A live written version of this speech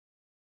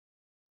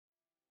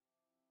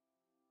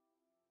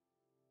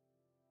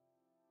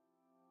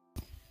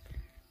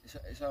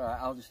It's alright,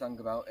 I'll just hang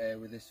about here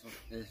with this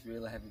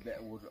really heavy bit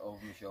of wood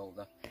over my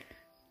shoulder.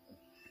 And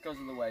because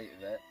of the weight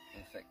of it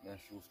and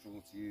thickness, you'll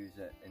struggle to use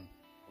it in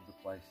other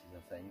places, I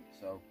think.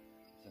 So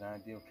it's an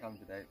ideal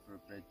candidate for a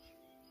bridge.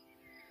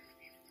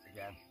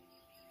 Again,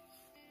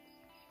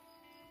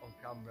 on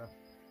camera.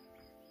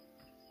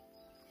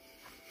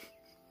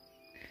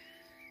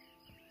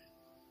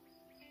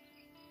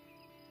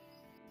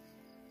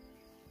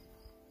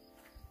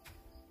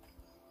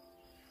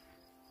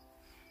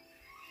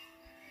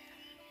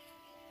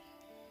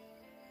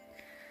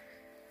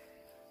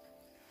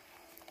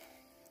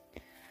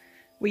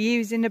 We're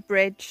using a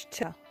bridge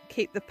to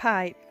keep the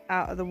pipe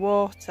out of the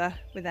water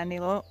with any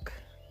luck,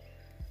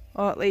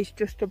 or at least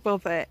just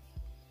above it.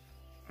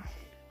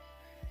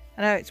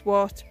 I know it's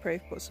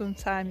waterproof, but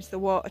sometimes the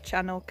water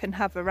channel can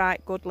have a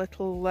right good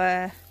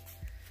little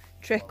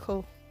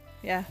trickle,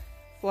 yeah,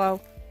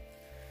 flow.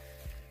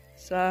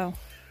 So,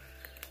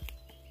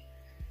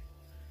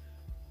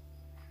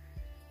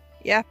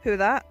 you happy with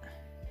that?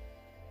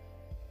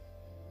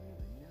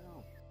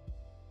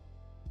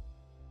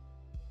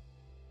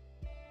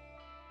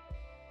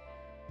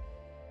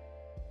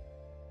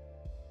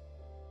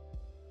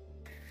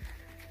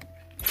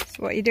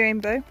 So what are you doing,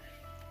 Boo?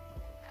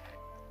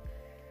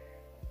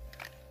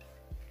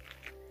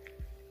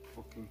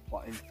 Fucking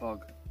plotting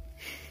fog.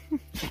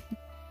 That's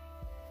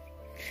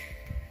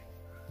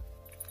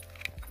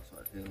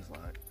what it feels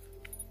like.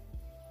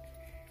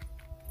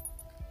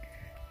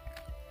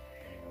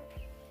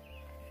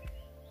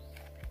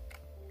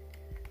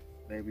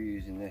 They were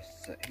using this to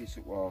set heat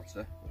up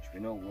water, which we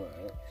know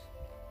works,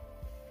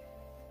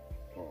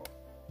 but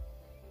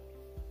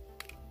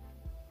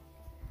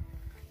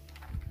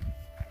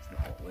it's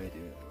not what we're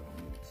doing at the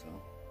moment, so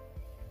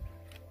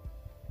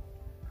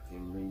I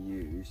can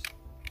reuse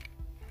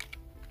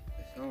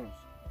this hose,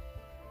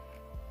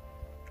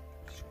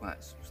 which is quite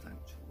a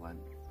substantial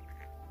length.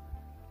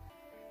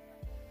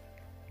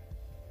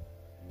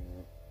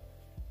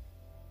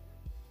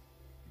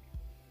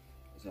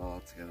 It's all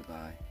held together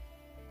by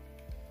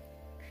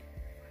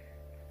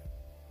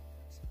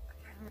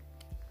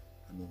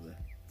another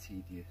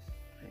tedious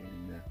pain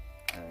in the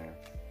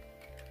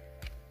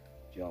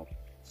job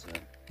to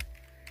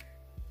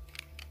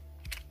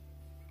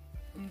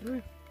undo.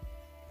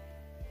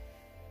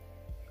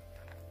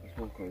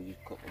 I was going to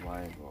just cut the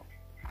wire, but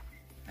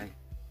hey,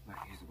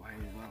 might use the wire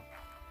as well.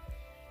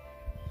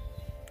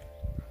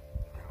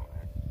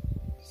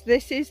 So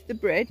this is the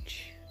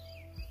bridge.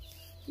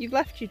 You've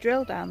left your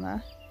drill down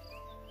there.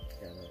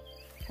 Yeah, no.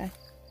 Okay.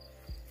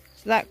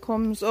 So that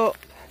comes up.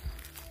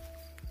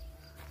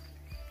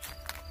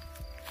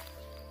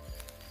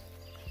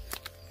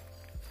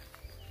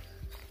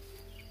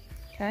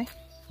 Okay.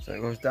 So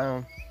it goes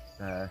down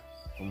there,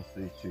 comes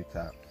through these two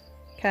taps.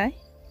 Okay.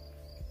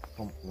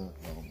 Pump them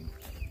at the moment.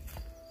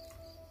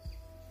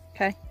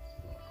 Okay.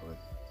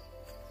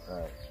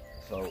 Right,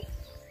 so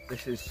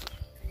this is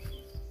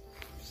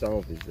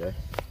salvage this.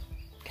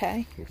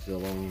 Okay. It's a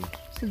long.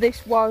 So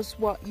this was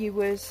what you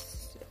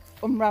was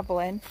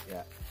unravelling.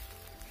 Yeah.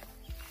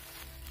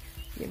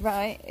 You're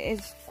right, it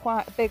is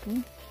quite a big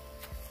one.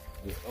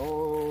 The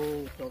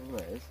only problem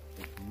is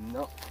it's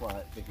not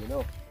quite big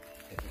enough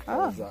if it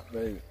follows that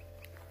route.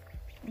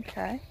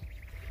 Okay.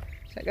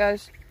 So it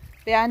goes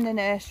behind the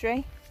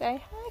nursery.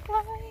 Say hi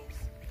guys.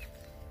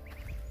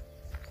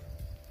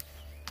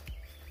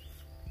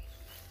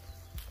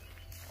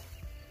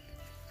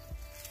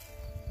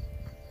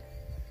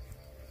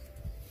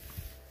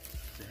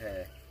 To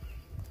here.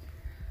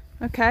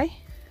 Okay.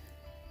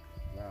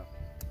 Now,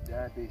 the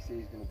IBC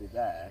is going to be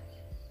there.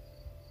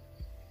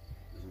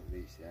 Doesn't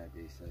reach the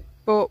IBC.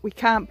 But we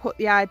can't put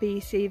the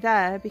IBC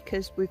there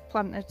because we've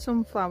planted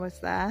sunflowers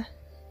there.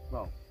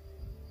 Well.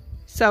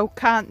 So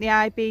can't the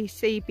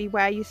IBC be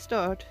where you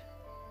stood?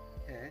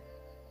 Here?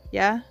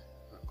 Yeah?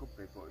 That could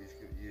be, but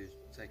you're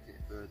taking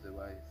it further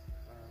away.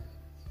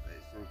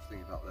 It's the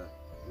thing about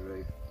the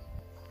roof.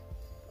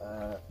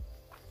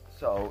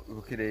 So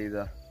we could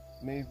either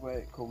move where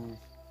it comes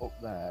up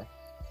there.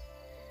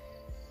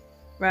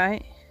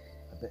 Right.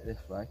 A bit this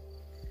way.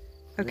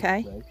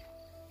 Okay. This way.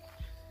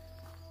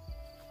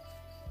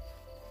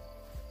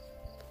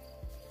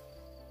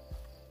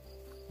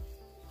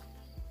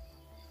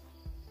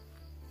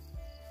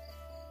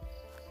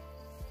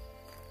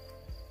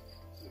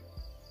 So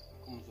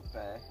it comes up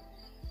there.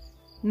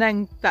 And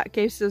then that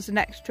gives us an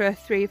extra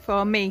 3 or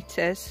 4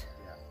 metres.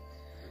 Yeah,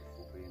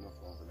 which will be enough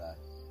over there.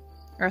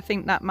 I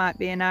think that might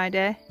be an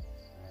idea. It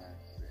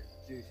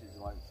reduces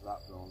the length of that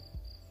run.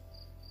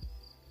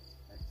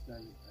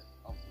 Extend,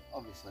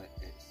 obviously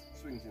it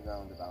swings and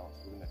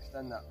roundabouts. We're going to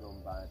extend that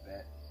run by a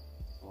bit,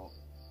 but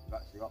we've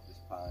actually got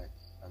this pipe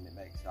and it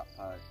makes that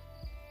pipe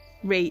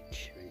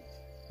Reach.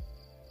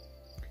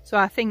 So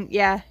I think,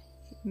 yeah,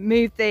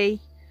 move to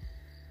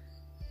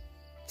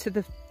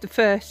the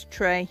first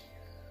tree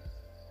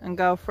and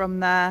go from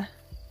there.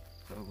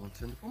 So we're going to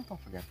turn the pump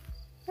off again.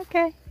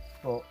 Okay.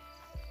 But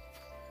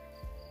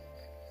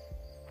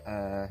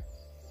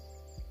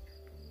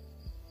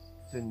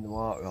turning the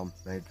water on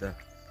made the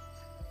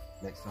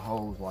makes the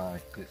holes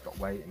wide because it's got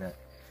weight in it.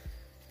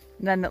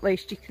 And then at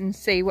least you can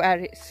see where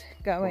it's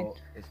going. But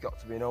it's got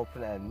to be an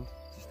open end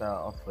to start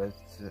off with,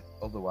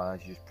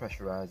 otherwise you just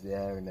pressurise the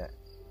air in it.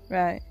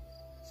 Right.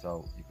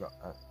 So you've got,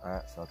 I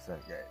actually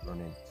had to get it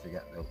running to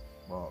get the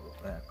water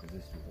up there because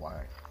this was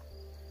wide.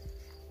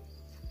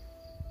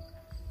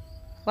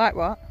 Like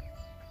what?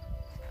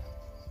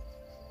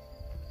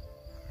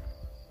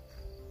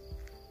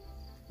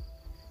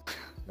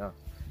 No.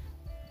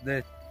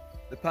 The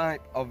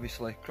pipe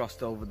obviously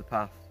crossed over the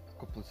path a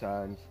couple of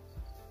times.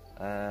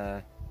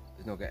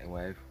 There's no getting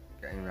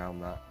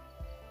around that.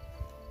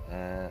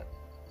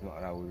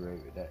 Not how we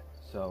routed it.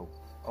 So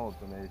all I've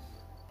done is,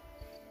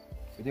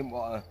 we didn't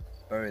want to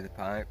bury the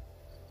pipe.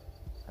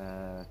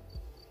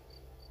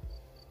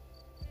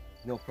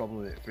 No problem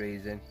with it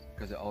freezing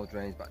because it all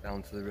drains back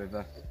down to the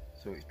river,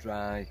 so it's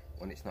dry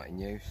when it's not in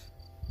use.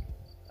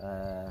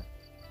 But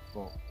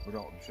we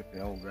don't want them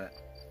tripping over it.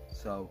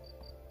 So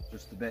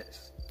just the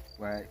bits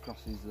where it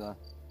crosses the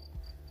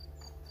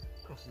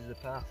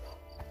path,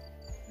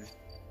 just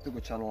dug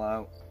a channel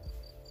out,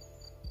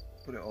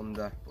 put it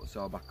under, put the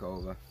saw back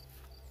over.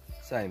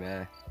 Same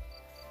here.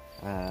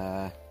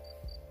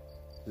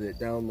 Put it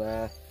down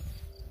there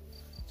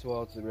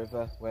towards the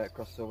river where it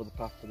crosses over the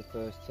path for the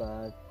first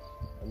time,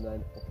 and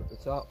then up at the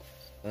top,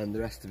 and the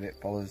rest of it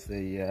follows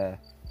the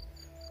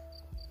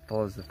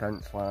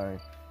fence line.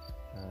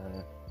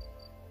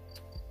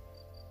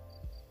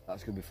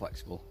 That's going to be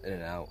flexible in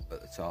and out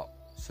at the top,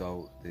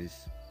 so we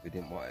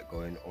didn't want it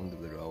going under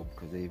the road,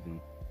 because even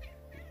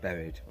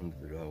buried under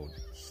the road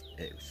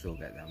it would still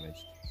get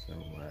damaged. So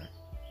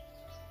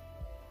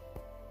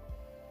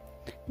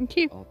thank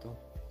you. all done.